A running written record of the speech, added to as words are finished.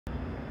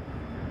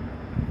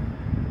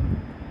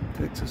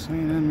Texas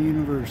A&M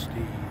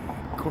University,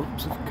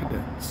 Corps of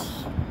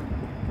Cadets.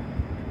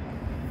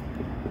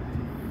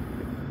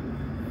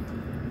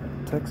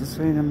 Texas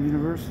A&M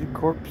University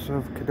Corps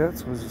of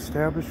Cadets was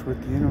established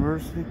with the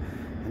university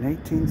in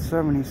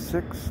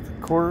 1876.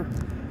 The Corps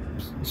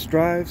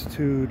strives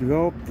to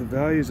develop the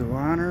values of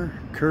honor,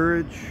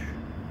 courage,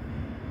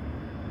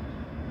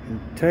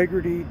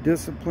 integrity,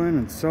 discipline,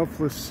 and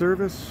selfless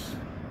service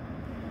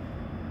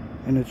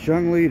in its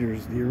young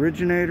leaders, the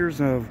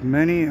originators of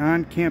many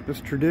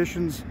on-campus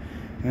traditions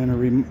and a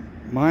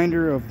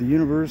reminder of the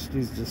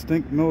university's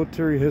distinct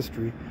military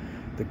history.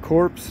 The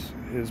Corps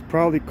is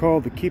proudly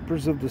called the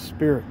Keepers of the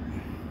Spirit.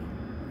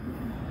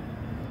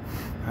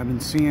 I've been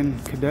seeing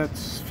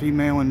cadets,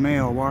 female and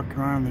male, walk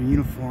around in their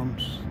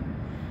uniforms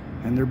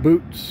and their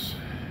boots.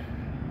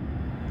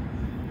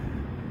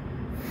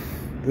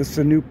 This is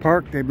a new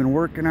park they've been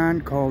working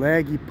on called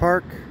Aggie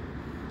Park.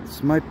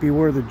 This might be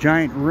where the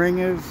giant ring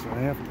is. I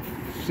have to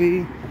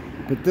see.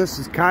 But this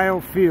is Kyle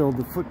Field,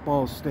 the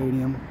football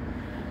stadium.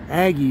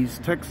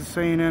 Aggies, Texas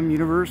A&M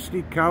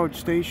University, College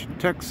Station,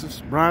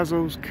 Texas,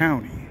 Brazos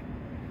County.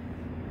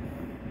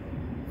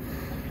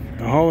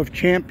 The Hall of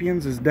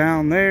Champions is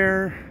down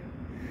there,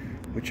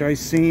 which I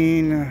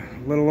seen a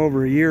little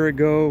over a year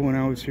ago when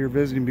I was here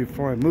visiting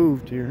before I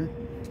moved here.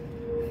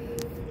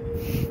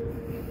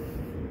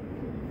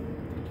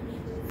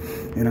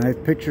 And I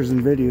have pictures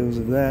and videos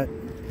of that.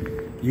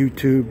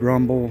 YouTube,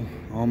 Rumble,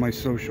 all my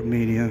social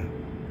media,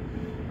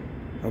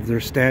 of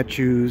their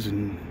statues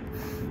and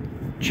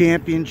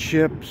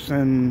championships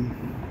and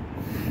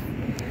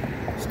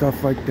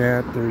stuff like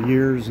that, their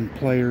years and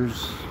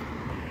players.